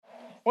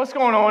What's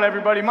going on,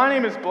 everybody? My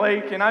name is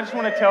Blake, and I just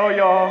want to tell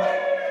y'all,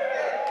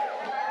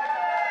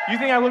 you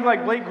think I look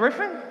like Blake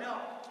Griffin? No.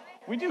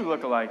 We do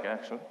look alike,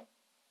 actually.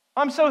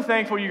 I'm so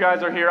thankful you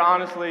guys are here,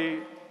 honestly.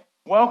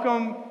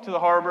 Welcome to the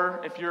Harbor.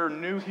 If you're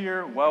new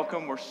here,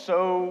 welcome. We're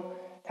so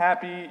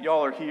happy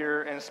y'all are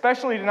here, and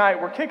especially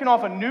tonight, we're kicking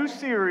off a new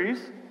series,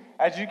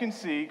 as you can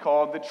see,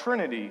 called The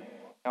Trinity.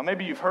 Now,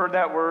 maybe you've heard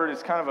that word.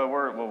 It's kind of a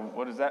word, well,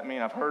 what does that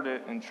mean? I've heard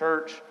it in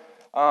church.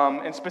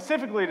 And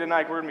specifically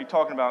tonight, we're going to be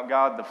talking about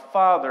God the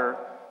Father.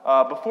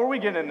 Before we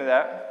get into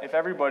that, if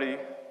everybody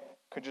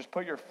could just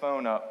put your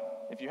phone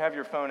up. If you have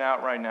your phone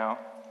out right now,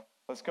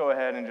 let's go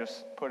ahead and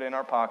just put it in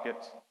our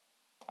pockets.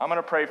 I'm going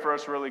to pray for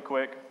us really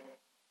quick,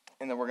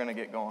 and then we're going to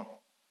get going.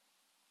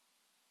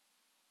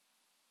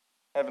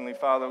 Heavenly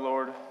Father,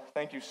 Lord,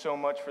 thank you so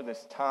much for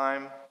this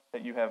time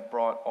that you have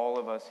brought all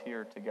of us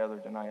here together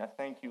tonight. I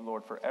thank you,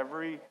 Lord, for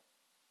every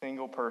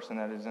single person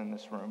that is in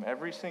this room,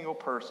 every single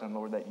person,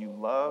 Lord, that you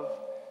love,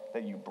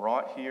 that you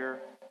brought here,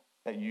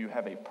 that you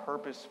have a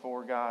purpose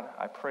for, God.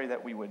 I pray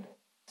that we would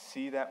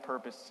see that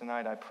purpose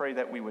tonight. I pray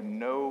that we would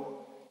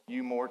know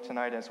you more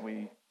tonight as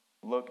we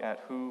look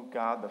at who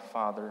God the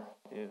Father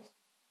is.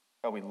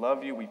 God, we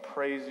love you. We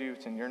praise you.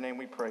 It's in your name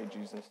we pray,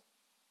 Jesus.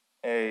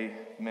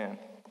 Amen.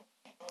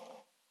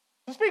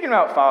 So speaking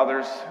about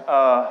fathers,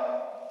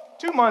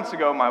 2 months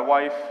ago, my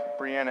wife,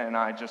 Brianna, and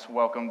I just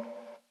welcomed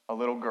a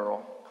little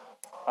girl.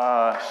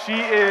 She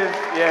is,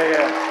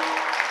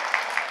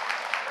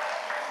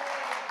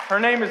 Her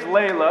name is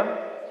Layla.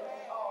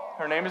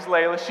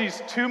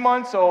 She's 2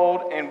 months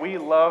old, and we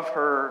love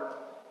her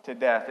to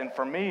death. And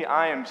for me,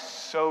 I am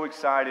so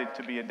excited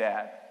to be a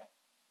dad.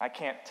 I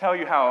can't tell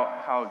you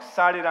how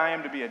excited I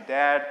am to be a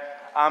dad.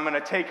 I'm going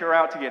to take her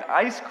out to get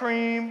ice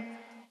cream.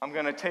 I'm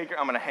going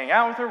to hang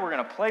out with her. We're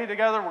going to play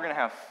together. We're going to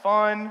have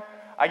fun.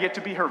 I get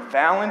to be her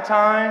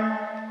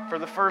Valentine for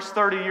the first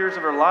 30 years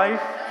of her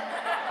life.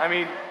 I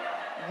mean,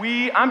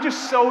 I'm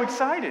just so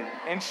excited,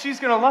 and she's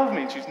going to love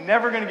me, and she's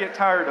never going to get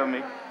tired of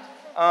me.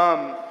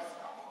 I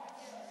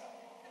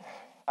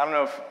don't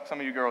know if some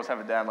of you girls have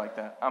a dad like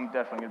that. I'm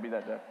definitely going to be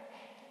that dad.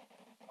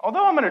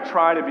 Although I'm going to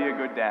try to be a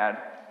good dad,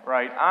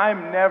 right,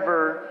 I'm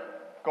never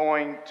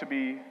going to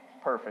be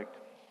perfect.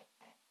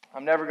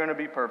 I'm never going to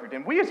be perfect.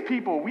 And we as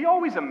people, we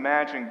always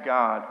imagine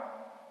God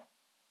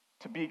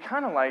to be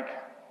kind of like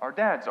our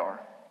dads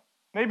are.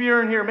 Maybe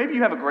you're in here, maybe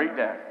you have a great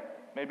dad.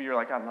 Maybe you're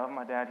like, I love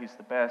my dad, he's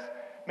the best.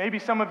 Maybe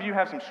some of you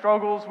have some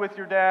struggles with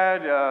your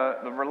dad.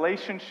 The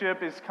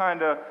relationship is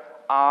kind of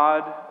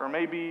odd, or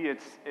maybe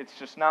it's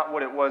just not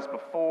what it was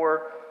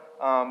before.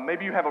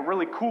 Maybe you have a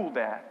really cool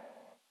dad.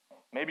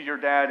 Maybe your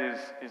dad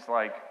is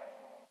like,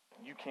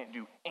 you can't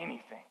do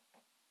anything.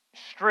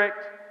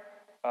 Strict,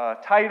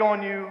 tight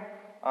on you.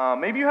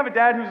 Maybe you have a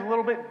dad who's a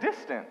little bit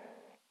distant.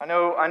 I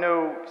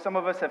know some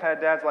of us have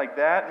had dads like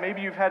that.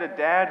 Maybe you've had a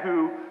dad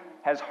who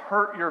has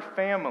hurt your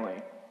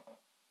family.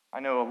 I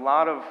know a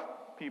lot of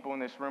people in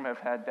this room have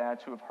had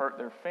dads who have hurt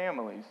their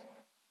families.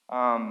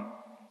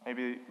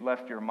 Maybe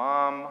left your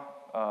mom,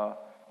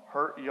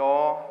 hurt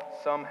y'all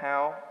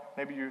somehow.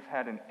 Maybe you've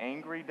had an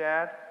angry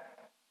dad.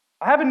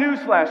 I have a news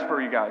flash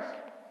for you guys.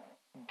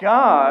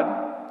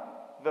 God,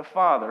 the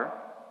Father,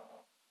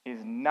 is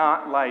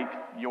not like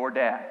your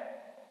dad.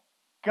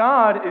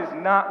 God is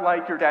not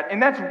like your dad.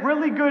 And that's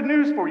really good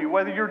news for you,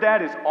 whether your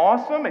dad is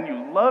awesome and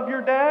you love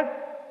your dad,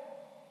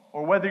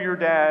 or whether your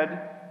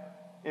dad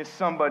is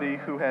somebody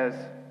who has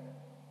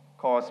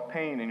caused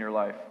pain in your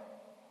life.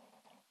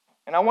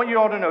 And I want you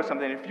all to know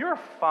something. If you're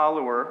a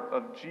follower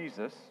of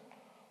Jesus,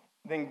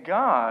 then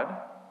God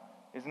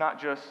is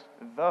not just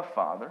the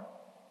Father.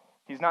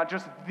 He's not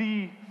just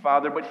the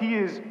Father, but He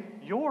is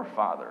your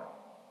Father.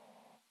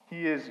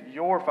 He is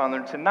your Father.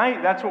 And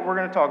tonight, that's what we're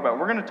going to talk about.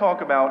 We're going to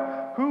talk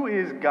about who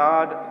is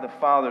God the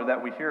Father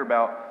that we hear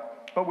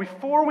about. But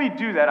before we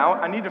do that,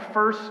 I need to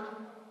first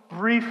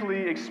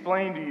briefly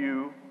explain to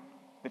you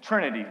the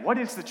Trinity. What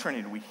is the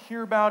Trinity? We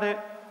hear about it.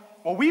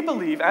 Well, we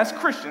believe, as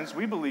Christians,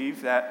 we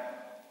believe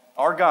that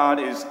our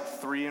God is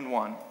 3 in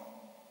 1.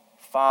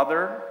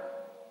 Father,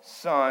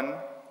 Son,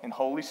 and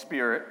Holy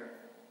Spirit.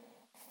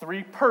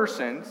 3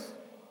 persons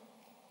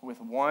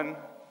with one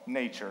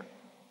nature.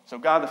 So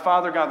God the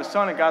Father, God the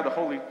Son, and God the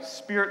Holy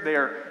Spirit, they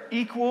are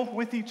equal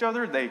with each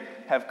other. They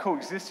have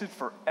coexisted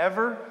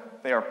forever.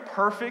 They are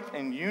perfect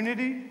in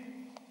unity,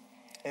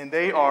 and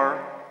they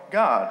are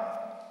God.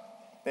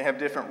 They have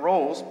different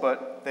roles,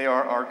 but they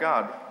are our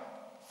God.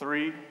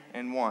 3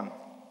 in 1.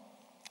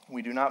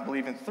 We do not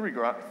believe in three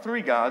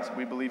gods.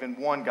 We believe in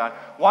one God.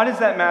 Why does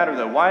that matter,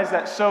 though? Why is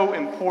that so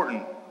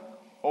important?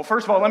 Well,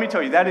 first of all, let me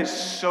tell you, that is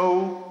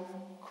so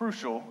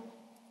crucial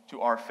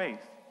to our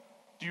faith.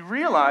 Do you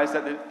realize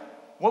that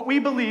what we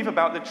believe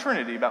about the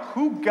Trinity, about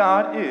who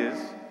God is,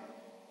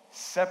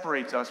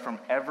 separates us from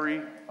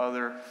every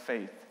other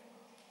faith?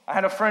 I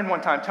had a friend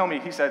one time tell me,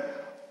 he said,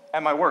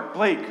 at my work,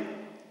 Blake,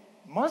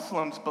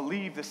 Muslims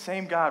believe the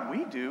same God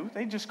we do.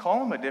 They just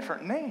call him a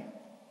different name.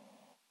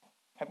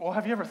 Well,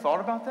 have you ever thought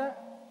about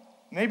that?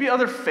 Maybe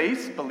other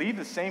faiths believe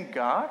the same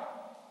God?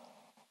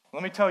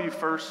 Let me tell you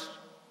first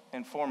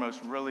and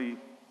foremost really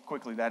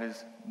quickly, that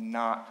is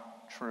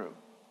not true.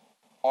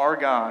 Our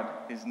God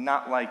is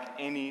not like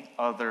any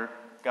other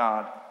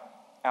God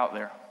out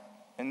there.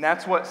 And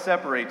that's what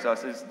separates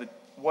us, is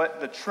what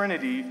the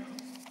Trinity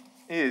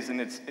is, and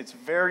it's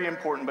very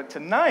important. But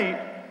tonight,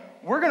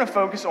 we're going to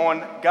focus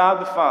on God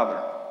the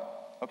Father.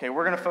 Okay,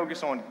 we're going to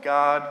focus on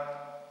God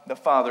the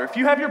Father. If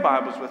you have your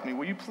Bibles with me,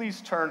 will you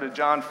please turn to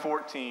John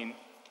 14,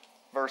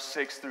 verse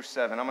 6 through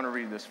 7. I'm going to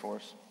read this for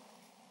us.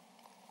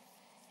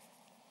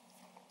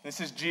 This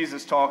is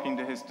Jesus talking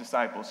to his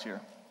disciples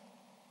here.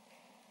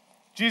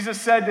 Jesus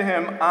said to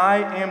him, I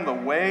am the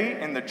way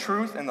and the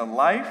truth and the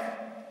life.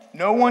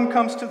 No one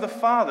comes to the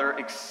Father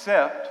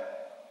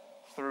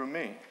except through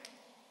me.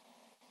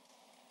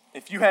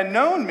 If you had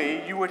known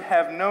me, you would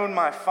have known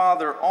my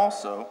Father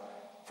also.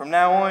 From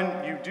now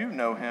on, you do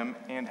know him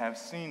and have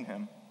seen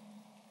him.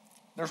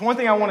 There's one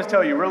thing I want to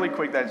tell you really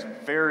quick that's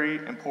very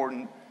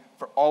important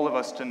for all of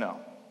us to know.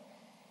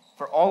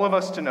 For all of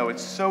us to know,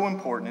 it's so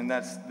important, and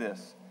that's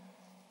this.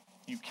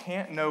 You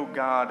can't know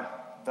God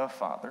the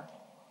Father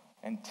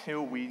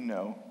until we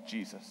know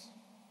Jesus.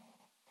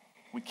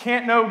 We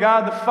can't know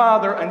God the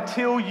Father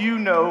until you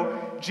know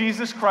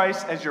Jesus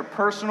Christ as your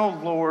personal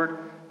Lord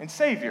and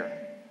Savior.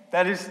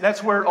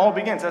 That's where it all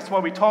begins. That's why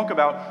we talk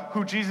about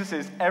who Jesus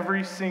is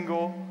every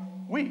single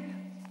week.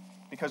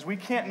 Because we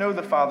can't know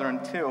the Father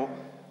until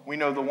we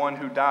know the one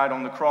who died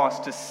on the cross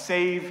to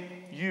save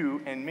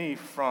you and me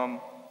from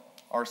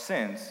our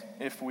sins,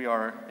 if we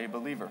are a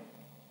believer.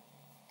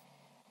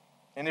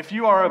 And if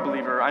you are a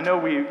believer, I know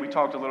we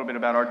talked a little bit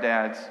about our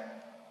dads.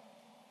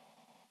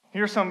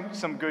 Here's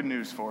some good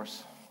news for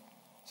us.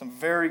 Some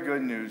very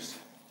good news.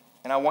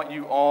 And I want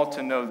you all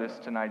to know this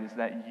tonight, is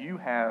that you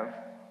have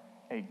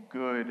a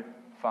good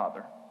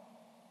Father.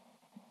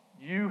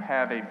 You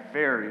have a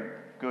very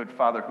good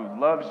Father who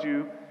loves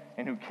you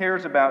and who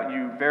cares about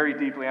you very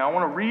deeply. And I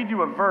want to read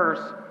you a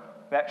verse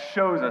that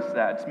shows us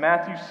that. It's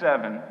Matthew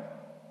 7,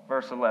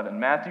 verse 11.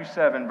 Matthew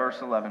 7, verse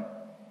 11.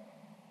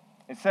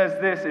 It says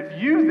this,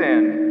 if you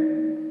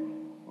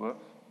then,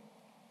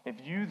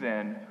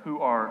 who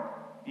are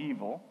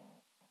evil,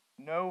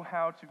 know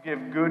how to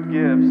give good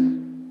gifts.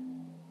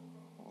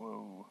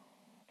 Whoa.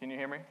 Can you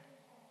hear me?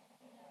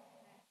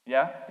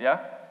 Yeah?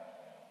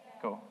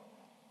 Cool.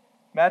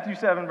 Matthew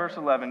 7, verse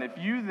 11. If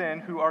you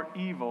then, who are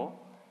evil,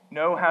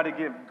 know how to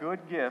give good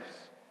gifts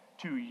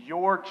to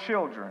your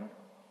children,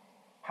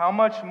 how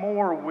much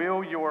more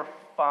will your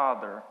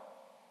Father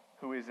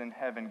who is in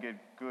heaven give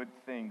good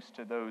things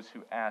to those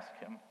who ask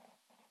him?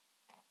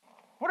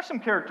 What are some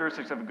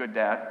characteristics of a good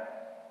dad?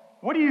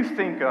 What do you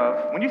think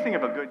of when you think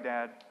of a good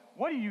dad?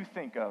 What do you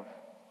think of?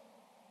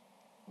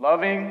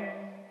 Loving,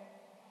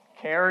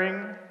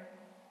 caring,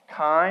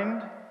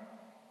 kind,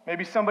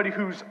 maybe somebody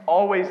who's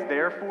always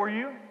there for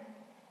you?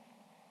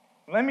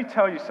 Let me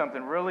tell you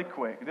something really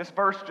quick. This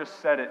verse just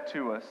said it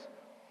to us.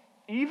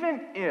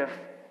 Even if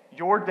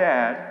your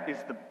dad is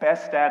the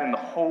best dad in the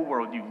whole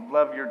world, you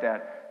love your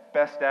dad,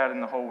 best dad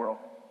in the whole world,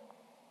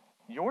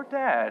 your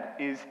dad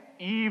is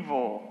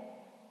evil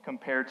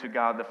compared to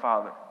God the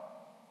Father.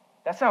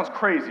 That sounds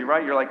crazy,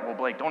 right? You're like, well,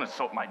 Blake, don't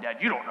insult my dad.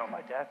 You don't know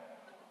my dad.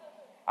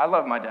 I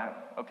love my dad,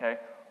 okay?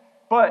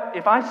 But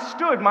if I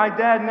stood my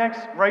dad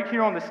right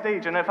here on the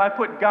stage, and if I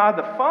put God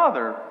the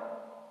Father,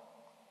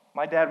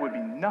 my dad would be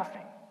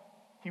nothing.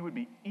 He would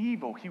be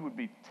evil. He would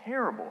be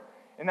terrible.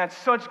 And that's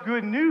such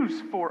good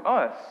news for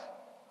us.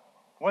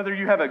 Whether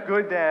you have a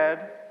good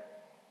dad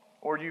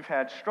or you've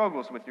had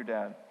struggles with your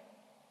dad.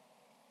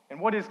 And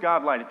what is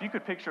God like? If you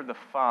could picture the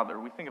Father,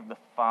 we think of the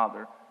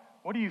Father.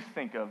 What do you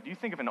think of? Do you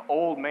think of an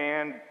old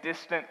man,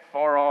 distant,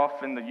 far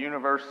off in the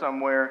universe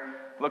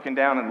somewhere, looking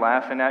down and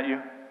laughing at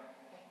you?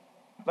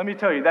 Let me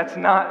tell you, that's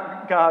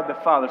not God the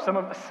Father.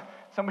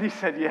 Somebody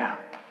said, yeah,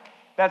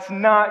 that's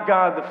not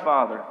God the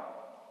Father.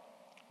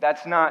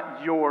 That's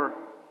not your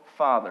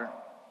Father.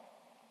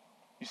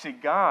 You see,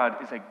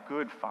 God is a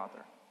good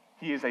Father.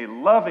 He is a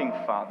loving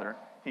Father.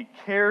 He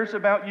cares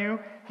about you.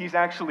 He's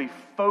actually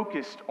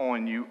focused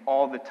on you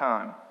all the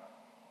time.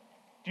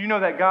 Do you know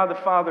that God the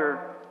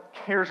Father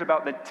cares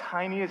about the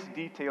tiniest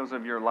details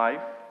of your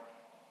life?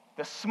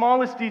 The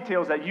smallest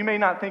details that you may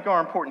not think are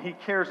important, He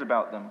cares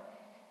about them.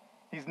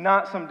 He's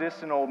not some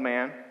distant old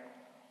man,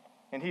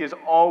 and He is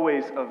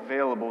always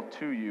available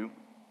to you.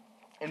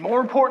 And more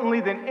importantly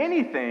than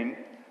anything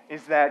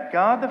is that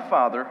God the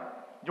Father,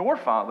 your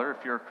Father,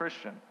 if you're a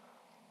Christian,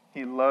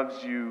 He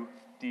loves you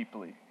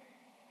deeply.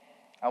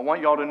 I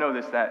want y'all to know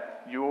this,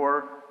 that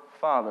your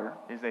Father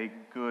is a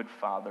good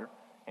Father,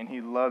 and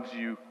He loves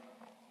you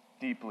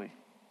deeply.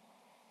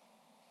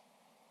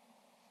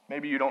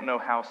 Maybe you don't know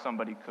how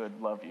somebody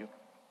could love you.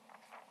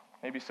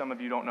 Maybe some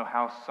of you don't know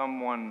how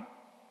someone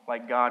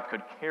like God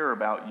could care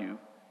about you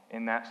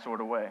in that sort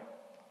of way.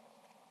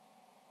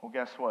 Well,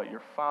 guess what?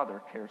 Your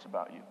Father cares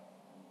about you.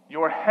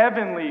 Your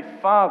heavenly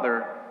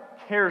Father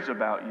cares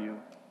about you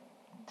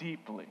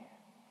deeply.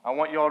 I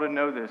want you all to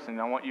know this, and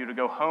I want you to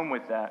go home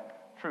with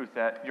that truth,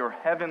 that your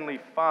heavenly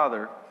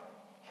Father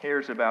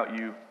cares about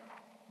you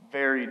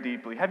very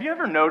deeply. Have you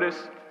ever noticed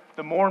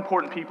the more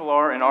important people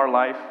are in our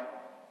life,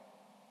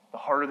 the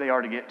harder they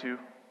are to get to?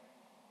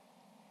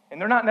 And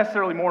they're not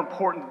necessarily more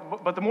important,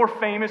 but the more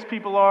famous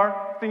people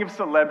are, think of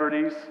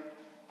celebrities,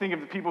 think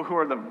of the people who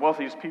are the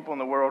wealthiest people in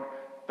the world,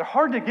 they're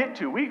hard to get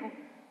to.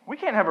 We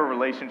can't have a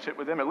relationship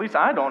with them. At least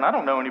I don't. I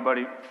don't know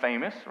anybody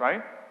famous,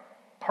 right?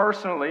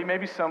 Personally,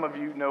 maybe some of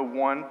you know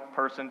one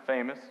person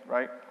famous,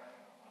 right?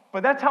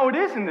 But that's how it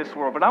is in this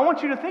world. But I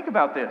want you to think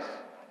about this.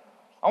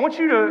 I want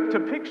you to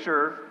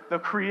picture the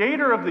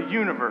creator of the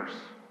universe.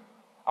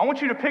 I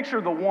want you to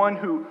picture the one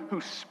who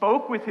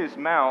spoke with his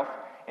mouth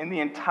and the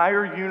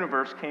entire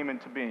universe came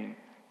into being.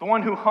 The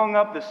one who hung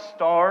up the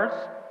stars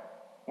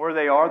where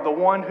they are. The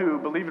one who,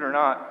 believe it or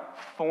not,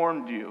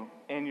 formed you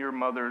in your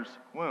mother's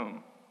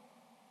womb.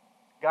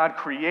 God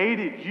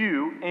created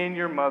you in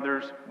your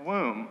mother's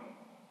womb.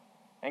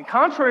 And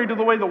contrary to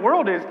the way the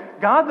world is,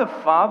 God the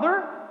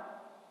Father,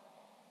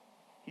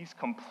 He's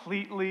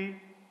completely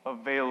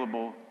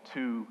available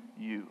to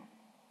you.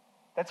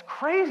 That's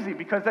crazy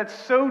because that's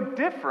so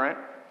different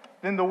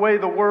than the way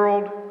the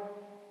world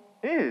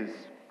is.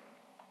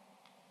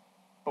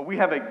 But we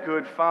have a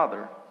good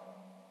Father.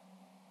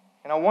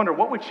 And I wonder,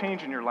 what would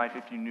change in your life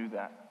if you knew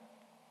that?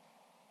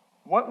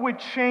 What would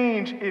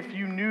change if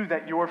you knew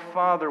that your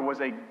Father was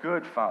a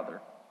good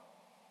Father?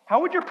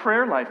 How would your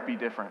prayer life be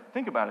different?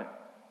 Think about it.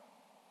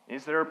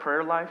 Is there a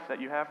prayer life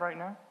that you have right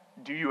now?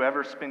 Do you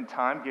ever spend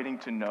time getting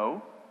to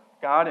know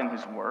God and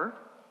His Word?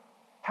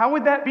 How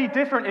would that be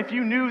different if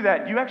you knew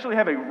that you actually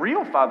have a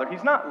real Father?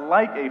 He's not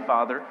like a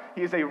father.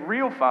 He is a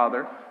real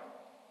Father,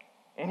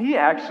 and He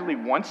actually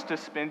wants to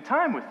spend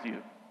time with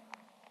you.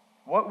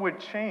 What would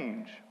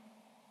change?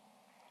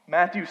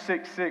 Matthew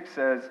 6:6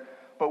 says,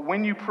 "But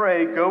when you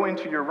pray, go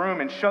into your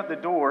room and shut the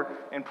door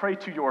and pray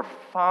to your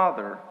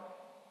Father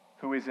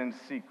who is in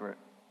secret."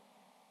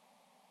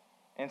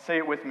 And say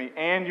it with me.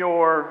 "And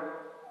your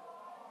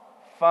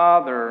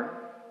Father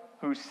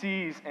who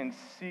sees in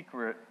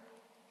secret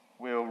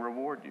will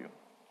reward you."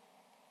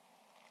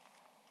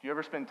 Do you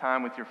ever spend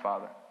time with your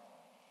Father?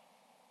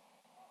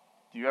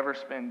 Do you ever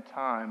spend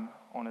time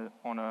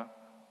on a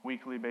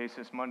weekly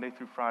basis, Monday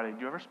through Friday? Do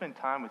you ever spend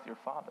time with your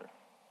Father?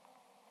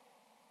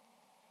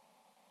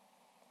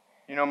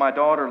 You know, my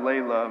daughter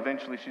Layla,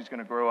 eventually she's going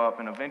to grow up,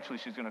 and eventually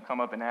she's going to come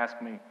up and ask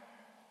me,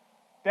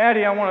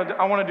 "Daddy, I want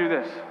to do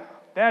this.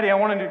 Daddy, I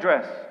want a new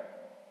dress.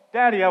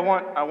 Daddy, I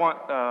want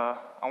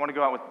to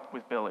go out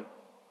with Billy."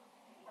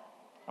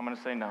 I'm going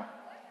to say no.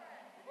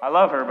 I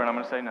love her, but I'm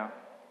going to say no.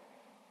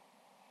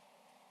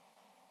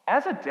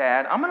 As a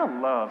dad, I'm going to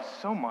love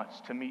so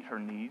much to meet her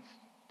needs,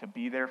 to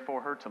be there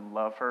for her, to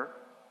love her.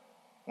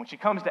 When she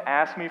comes to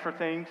ask me for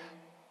things,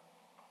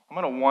 I'm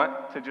going to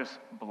want to just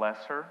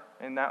bless her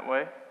in that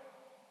way.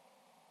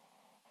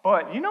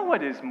 But you know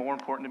what is more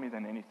important to me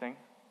than anything?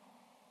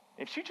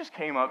 If she just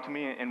came up to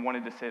me and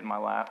wanted to sit in my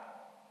lap,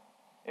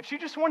 if she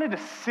just wanted to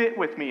sit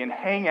with me and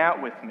hang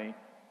out with me,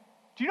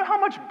 do you know how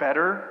much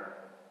better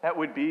that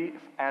would be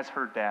as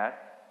her dad?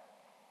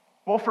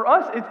 Well, for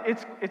us,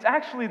 it's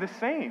actually the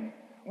same.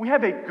 We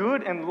have a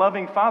good and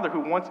loving Father who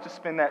wants to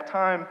spend that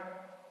time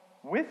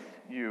with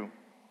you.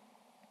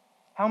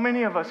 How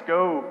many of us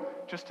go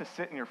just to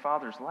sit in your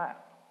Father's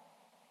lap?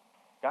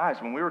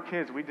 Guys, when we were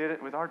kids, we did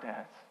it with our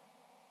dads.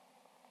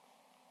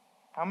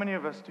 How many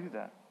of us do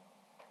that?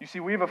 You see,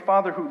 we have a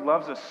Father who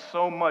loves us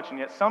so much, and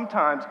yet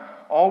sometimes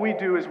all we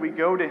do is we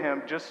go to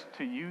Him just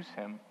to use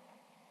Him.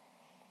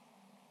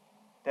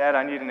 "Dad,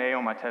 I need an A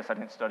on my test I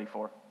didn't study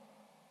for.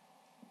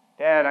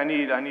 Dad, I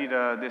need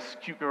this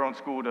cute girl in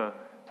school to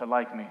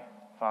like me,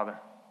 Father.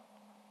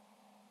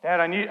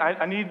 Dad, I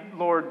need,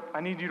 Lord,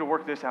 I need you to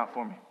work this out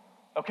for me.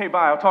 Okay,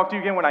 bye. I'll talk to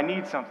you again when I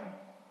need something."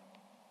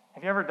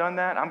 Have you ever done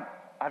that?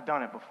 I've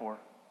done it before.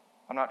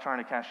 I'm not trying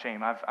to cast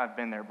shame. I've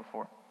been there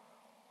before.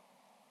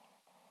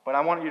 But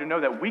I want you to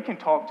know that we can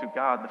talk to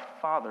God, the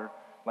Father,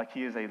 like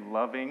He is a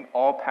loving,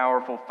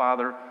 all-powerful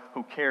Father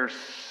who cares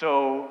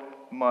so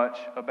much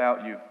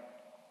about you.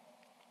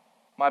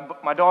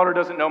 My daughter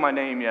doesn't know my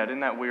name yet.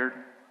 Isn't that weird?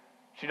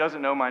 She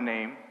doesn't know my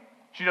name.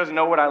 She doesn't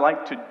know what I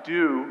like to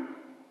do.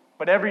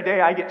 But every day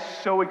I get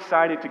so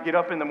excited to get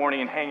up in the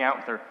morning and hang out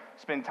with her,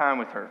 spend time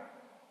with her.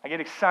 I get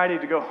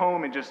excited to go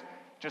home and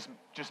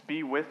just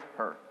be with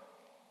her.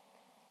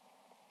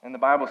 And the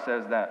Bible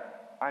says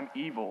that I'm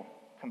evil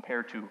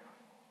compared to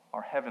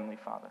our Heavenly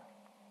Father.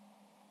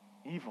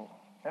 Evil.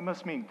 That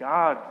must mean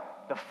God,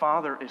 the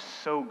Father, is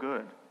so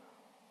good.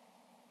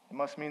 It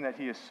must mean that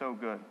He is so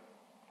good.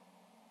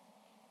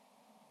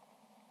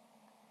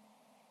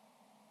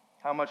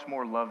 How much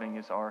more loving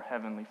is our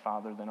Heavenly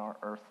Father than our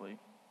earthly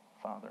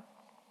Father?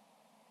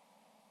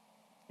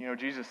 You know,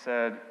 Jesus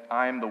said,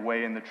 "I am the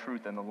way and the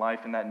truth and the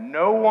life, and that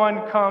no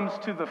one comes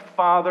to the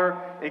Father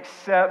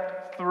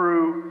except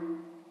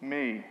through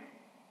me."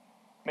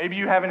 Maybe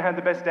you haven't had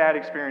the best dad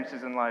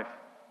experiences in life.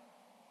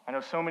 I know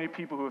so many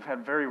people who have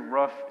had very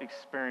rough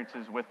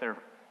experiences with their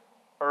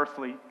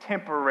earthly,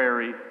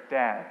 temporary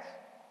dads.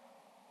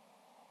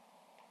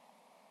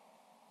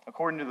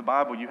 According to the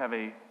Bible, you have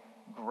a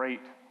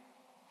great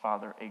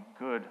Father, a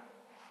good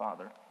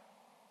Father.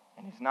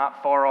 And He's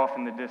not far off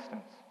in the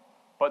distance.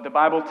 But the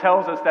Bible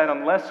tells us that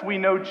unless we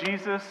know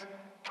Jesus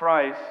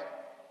Christ,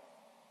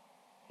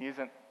 He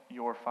isn't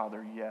your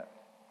Father yet.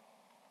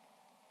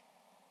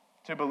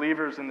 To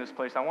believers in this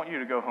place, I want you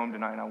to go home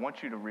tonight, and I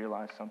want you to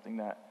realize something,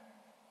 that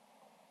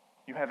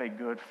you have a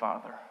good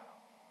Father.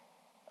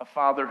 A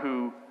Father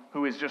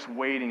who is just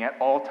waiting at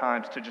all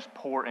times to just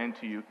pour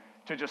into you,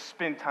 to just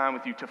spend time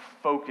with you, to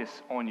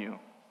focus on you.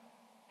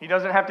 He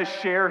doesn't have to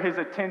share his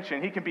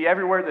attention. He can be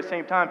everywhere at the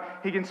same time.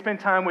 He can spend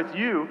time with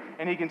you,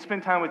 and he can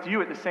spend time with you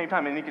at the same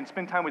time, and he can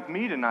spend time with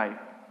me tonight.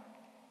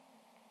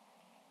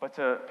 But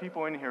to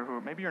people in here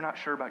who maybe you're not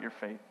sure about your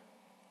faith,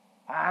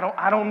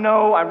 I don't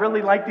know. I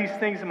really like these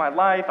things in my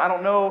life. I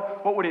don't know,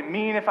 what would it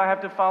mean if I have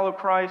to follow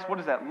Christ? What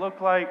does that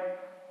look like?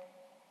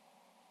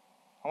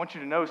 I want you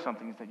to know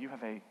something, is that you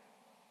have a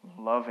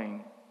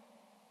loving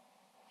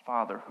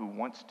Father who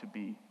wants to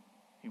be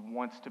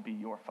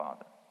your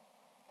Father.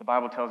 The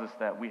Bible tells us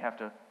that we have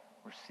to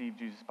receive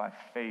Jesus by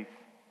faith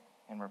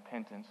and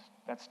repentance.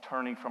 That's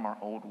turning from our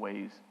old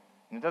ways.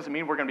 And it doesn't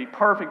mean we're going to be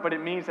perfect, but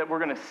it means that we're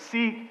going to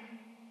seek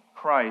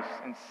Christ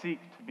and seek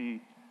to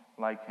be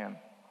like him.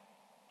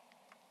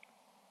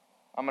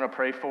 I'm going to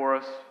pray for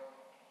us,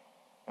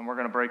 and we're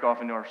going to break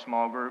off into our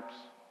small groups,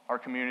 our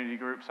community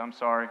groups,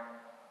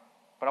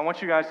 But I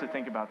want you guys to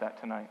think about that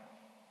tonight.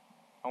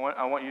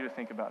 I want you to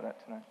think about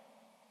that tonight.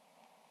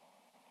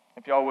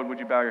 If y'all would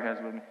you bow your heads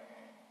with me?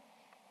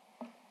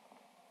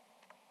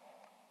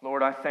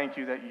 Lord, I thank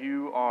you that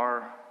you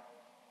are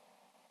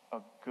a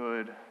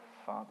good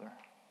Father.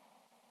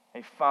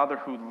 A Father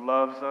who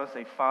loves us,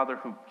 a Father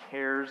who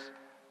cares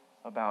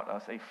about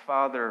us, a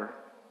Father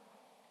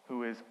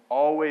who is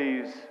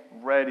always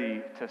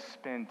ready to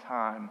spend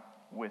time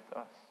with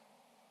us.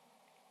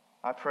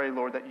 I pray,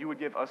 Lord, that you would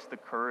give us the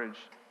courage,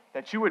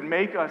 that you would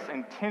make us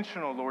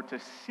intentional, Lord, to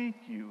seek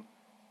you,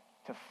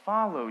 to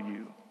follow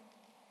you,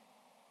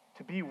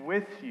 to be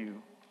with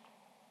you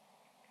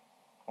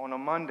on a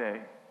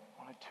Monday,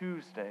 on a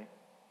Tuesday,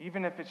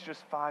 even if it's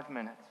just 5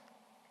 minutes.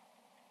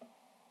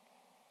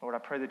 Lord, I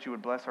pray that you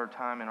would bless our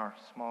time in our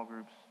small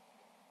groups.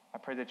 I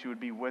pray that you would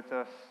be with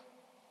us.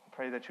 I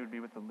pray that you would be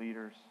with the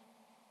leaders.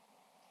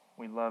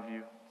 We love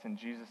you. It's in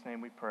Jesus'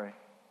 name we pray.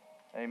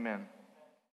 Amen.